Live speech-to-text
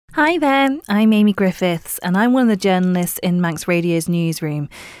Hi there, I'm Amy Griffiths and I'm one of the journalists in Manx Radio's newsroom.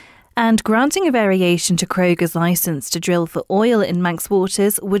 And granting a variation to Crogga's licence to drill for oil in Manx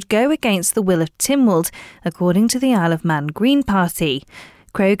waters would go against the will of Tynwald, according to the Isle of Man Green Party.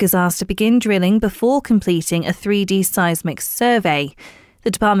 Crogga's asked to begin drilling before completing a 3D seismic survey.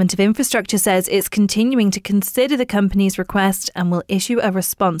 The Department of Infrastructure says it's continuing to consider the company's request and will issue a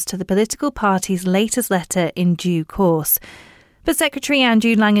response to the political party's latest letter in due course. But Secretary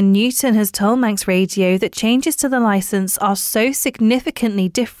Andrew Langan-Newton has told Manx Radio that changes to the licence are so significantly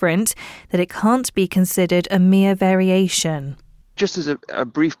different that it can't be considered a mere variation. Just as a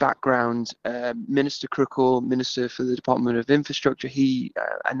brief background, Minister Crogga, Minister for the Department of Infrastructure, he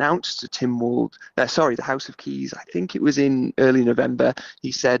announced to Tynwald, the House of Keys, I think it was in early November,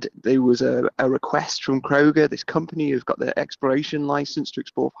 he said there was a request from Crogga, this company who's got the exploration licence to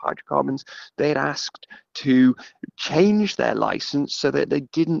explore for hydrocarbons. They had asked to change their licence so that they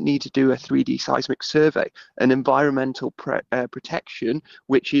didn't need to do a 3D seismic survey, an environmental protection,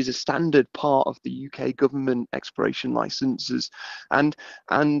 which is a standard part of the UK government exploration licences and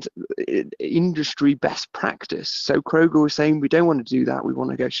industry best practice. So Crogga was saying, we don't want to do that, we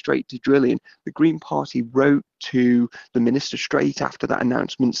want to go straight to drilling. The Green Party wrote to the minister straight after that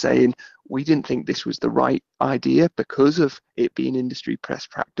announcement saying, we didn't think this was the right idea because of it being industry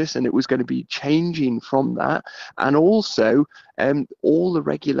best practice, and it was going to be changing from that. And also all the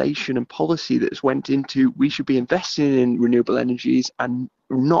regulation and policy that's went into, we should be investing in renewable energies and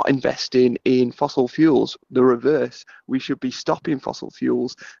not investing in fossil fuels. The reverse, we should be stopping fossil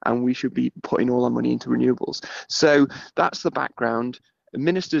fuels and we should be putting all our money into renewables. So that's the background. The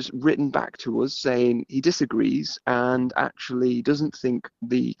minister's written back to us saying he disagrees and actually doesn't think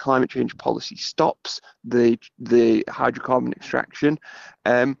the climate change policy stops the hydrocarbon extraction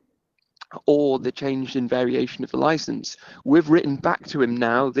or the change in variation of the licence. We've written back to him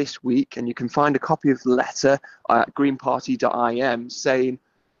now this week, and you can find a copy of the letter at greenparty.im saying,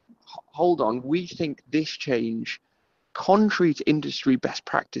 hold on, we think this change, contrary to industry best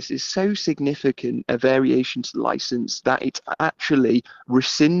practice, is so significant a variation to the licence that it's actually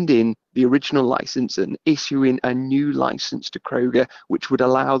rescinding the original licence and issuing a new licence to Crogga, which would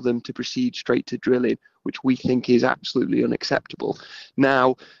allow them to proceed straight to drilling, which we think is absolutely unacceptable.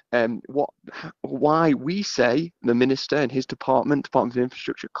 Now, why we say the Minister and his Department of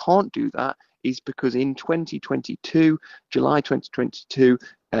Infrastructure can't do that is because in 2022, July 2022,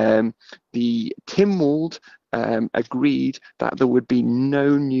 the Tynwald agreed that there would be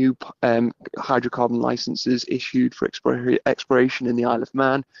no new hydrocarbon licenses issued for exploration in the Isle of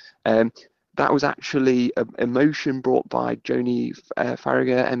Man. That was actually a motion brought by Joni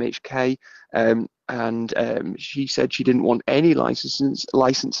Farragher, MHK, and she said she didn't want any licenses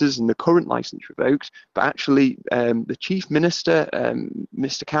and the current licence revoked. But actually, the Chief Minister,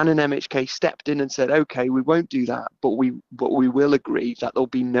 Mr. Cannon, MHK, stepped in and said, "Okay, we won't do that, but we will agree that there'll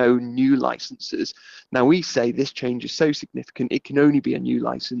be no new licenses." Now we say this change is so significant it can only be a new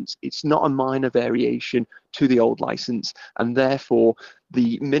licence. It's not a minor variation to the old licence, and therefore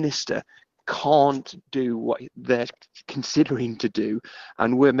the Minister can't do what they're considering to do,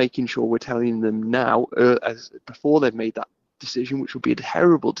 and we're making sure we're telling them now, as before they've made that decision, which will be a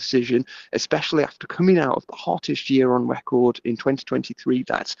terrible decision, especially after coming out of the hottest year on record in 2023,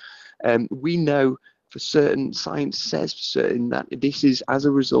 that we know for certain, science says for certain, that this is as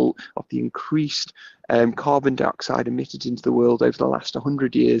a result of the increased carbon dioxide emitted into the world over the last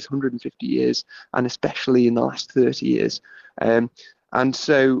 100 years, 150 years, and especially in the last 30 years. And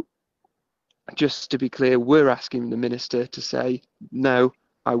so, just to be clear, we're asking the Minister to say, no,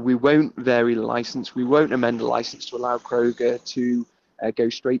 we won't vary the licence, we won't amend the licence to allow Crogga to go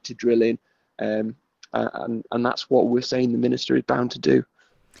straight to drilling, and that's what we're saying the Minister is bound to do.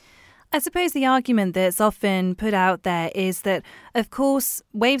 I suppose the argument that's often put out there is that, of course,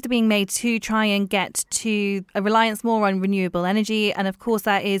 waves are being made to try and get to a reliance more on renewable energy, and of course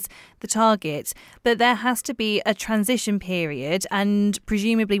that is the target. But there has to be a transition period, and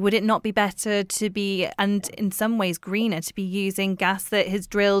presumably would it not be better to be, and in some ways greener, to be using gas that is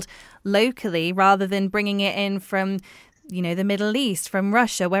drilled locally rather than bringing it in from the Middle East, from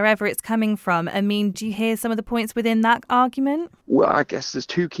Russia, wherever it's coming from? I mean, do you hear some of the points within that argument? Well, I guess there's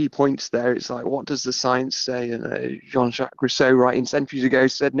two key points there. It's like, what does the science say? And Jean-Jacques Rousseau, writing centuries ago,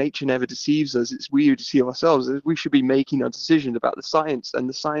 said nature never deceives us. It's we who deceive ourselves. We should be making our decisions about the science, and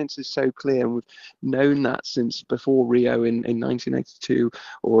the science is so clear, and we've known that since before Rio in 1982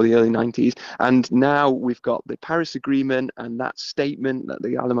 or the early 90s. And now we've got the Paris Agreement and that statement that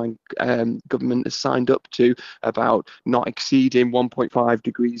the Isle of Man government has signed up to about not not exceeding 1.5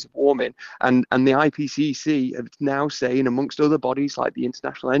 degrees of warming. And the IPCC are now saying, amongst other bodies like the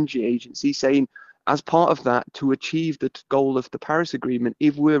International Energy Agency, saying as part of that, to achieve the goal of the Paris Agreement,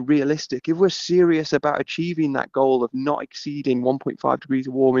 if we're realistic, if we're serious about achieving that goal of not exceeding 1.5 degrees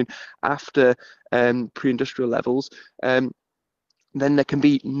of warming after pre-industrial levels, then there can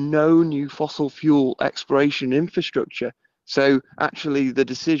be no new fossil fuel exploration infrastructure. So actually, the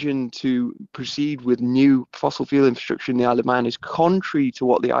decision to proceed with new fossil fuel infrastructure in the Isle of Man is contrary to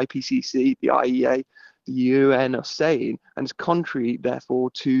what the IPCC, the IEA, the UN are saying, and it's contrary, therefore,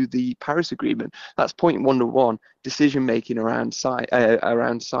 to the Paris Agreement. That's point 1 decision making around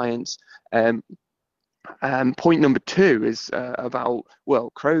science. Point number 2 is about,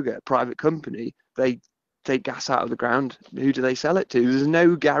 well, Crogga, a private company. They take gas out of the ground. Who do they sell it to? There's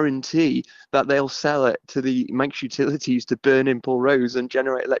no guarantee that they'll sell it to the Manx utilities to burn in Paul Rose and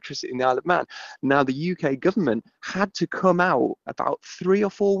generate electricity in the Isle of Man. Now, the UK government had to come out about 3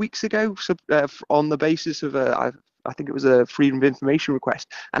 or 4 weeks ago on the basis of I think it was a freedom of information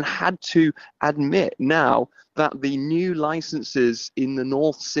request, and had to admit now that the new licenses in the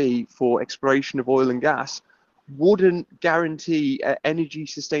North Sea for exploration of oil and gas wouldn't guarantee energy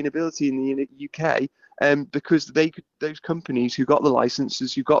sustainability in the UK. Because those companies who got the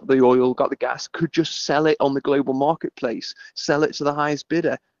licenses, who got the oil, got the gas, could just sell it on the global marketplace, sell it to the highest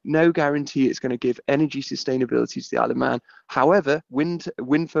bidder. No guarantee it's going to give energy sustainability to the Isle of Man. However, wind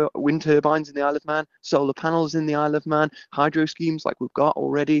turbines in the Isle of Man, solar panels in the Isle of Man, hydro schemes like we've got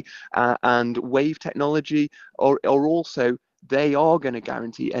already, and wave technology are also, they are going to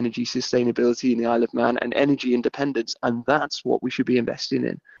guarantee energy sustainability in the Isle of Man and energy independence, and that's what we should be investing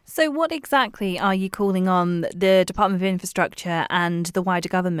in. So what exactly are you calling on the Department of Infrastructure and the wider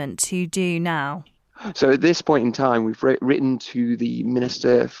government to do now? So at this point in time, we've written to the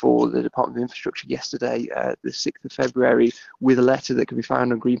Minister for the Department of Infrastructure yesterday, the 6th of February, with a letter that can be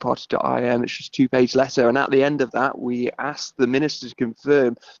found on greenparty.im. It's just a 2-page letter. And at the end of that, we asked the Minister to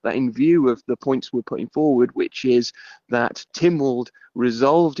confirm that in view of the points we're putting forward, which is that Tynwald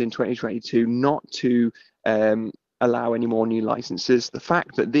resolved in 2022 not to allow any more new licenses. The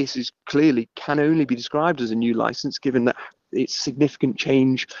fact that this is clearly can only be described as a new license, given that it's significant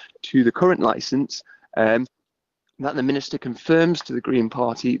change to the current license, that the Minister confirms to the Green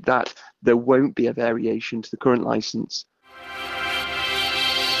Party that there won't be a variation to the current license.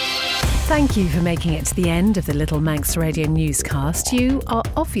 Thank you for making it to the end of the Little Manx Radio newscast. You are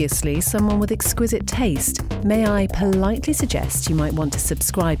obviously someone with exquisite taste. May I politely suggest you might want to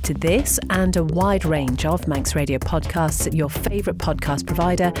subscribe to this and a wide range of Manx Radio podcasts at your favourite podcast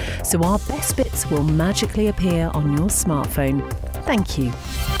provider, so our best bits will magically appear on your smartphone. Thank you.